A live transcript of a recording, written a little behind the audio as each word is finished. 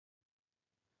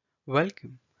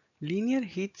Welcome. Linear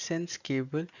heat sense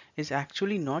cable is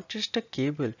actually not just a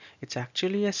cable, it's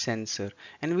actually a sensor.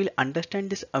 And we'll understand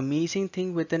this amazing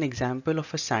thing with an example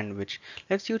of a sandwich.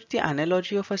 Let's use the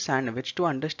analogy of a sandwich to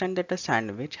understand that a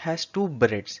sandwich has two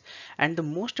breads. And the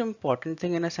most important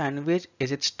thing in a sandwich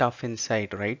is its stuff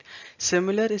inside, right?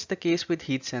 Similar is the case with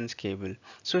heat sense cable.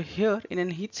 So here in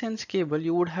a heat sense cable,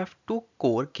 you would have two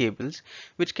core cables,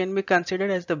 which can be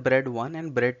considered as the bread 1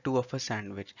 and bread 2 of a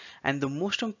sandwich, and the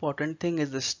most important thing is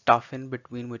the stuff in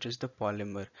between, which is the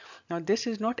polymer. Now this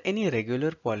is not any regular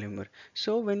polymer,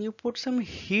 so when you put some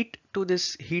heat to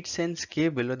this heat sense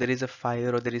cable, or there is a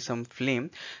fire or there is some flame,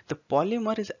 the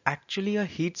polymer is actually a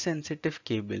heat sensitive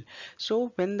cable.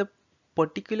 So when the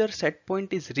particular set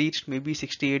point is reached, maybe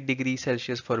 68 degrees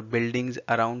Celsius for buildings,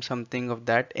 around something of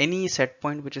that, any set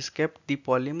point which is kept, the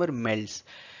polymer melts.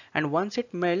 And once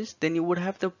it melts, then you would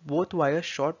have the both wires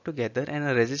short together and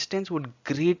a resistance would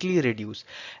greatly reduce,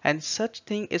 and such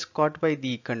thing is caught by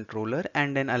the controller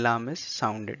and an alarm is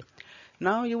sounded.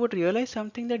 Now you would realize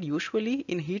something, that usually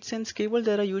in heat sense cable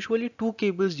there are usually two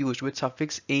cables used with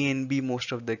suffix A and B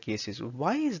most of the cases.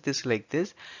 Why is this like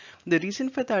this? The reason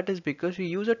for that is because we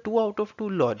use a 2 out of 2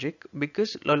 logic,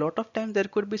 because a lot of times there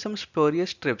could be some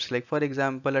spurious trips, like for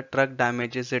example a truck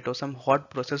damages it or some hot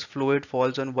process fluid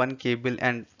falls on one cable,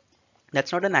 and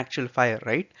that's not an actual fire,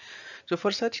 right? So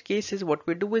for such cases, what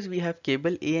we do is we have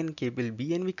cable A and cable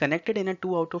B and we connect it in a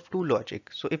 2 out of 2 logic.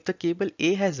 So if the cable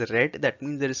A has red, that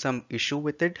means there is some issue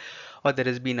with it or there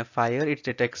has been a fire, it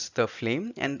detects the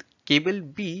flame, and cable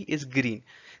B is green.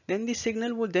 Then the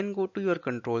signal would then go to your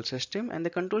control system, and the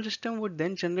control system would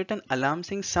then generate an alarm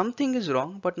saying something is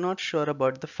wrong but not sure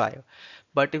about the fire.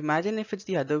 But imagine if it's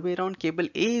the other way around, cable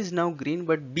A is now green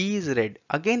but B is red.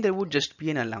 Again, there would just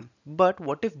be an alarm. But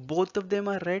what if both of them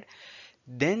are red?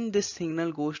 Then this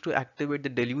signal goes to activate the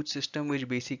deluge system, which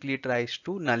basically tries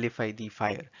to nullify the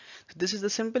fire. So this is the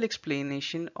simple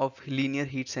explanation of linear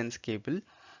heat sense cable.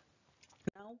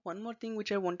 Now, one more thing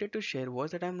which I wanted to share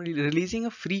was that I'm releasing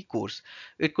a free course.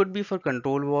 It could be for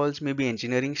control walls, maybe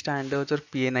engineering standards or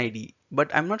PNID,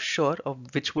 but I'm not sure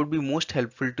of which would be most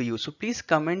helpful to you. So please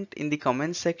comment in the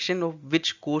comment section of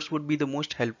which course would be the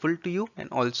most helpful to you, and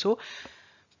also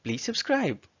please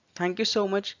subscribe. Thank you so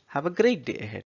much. Have a great day ahead.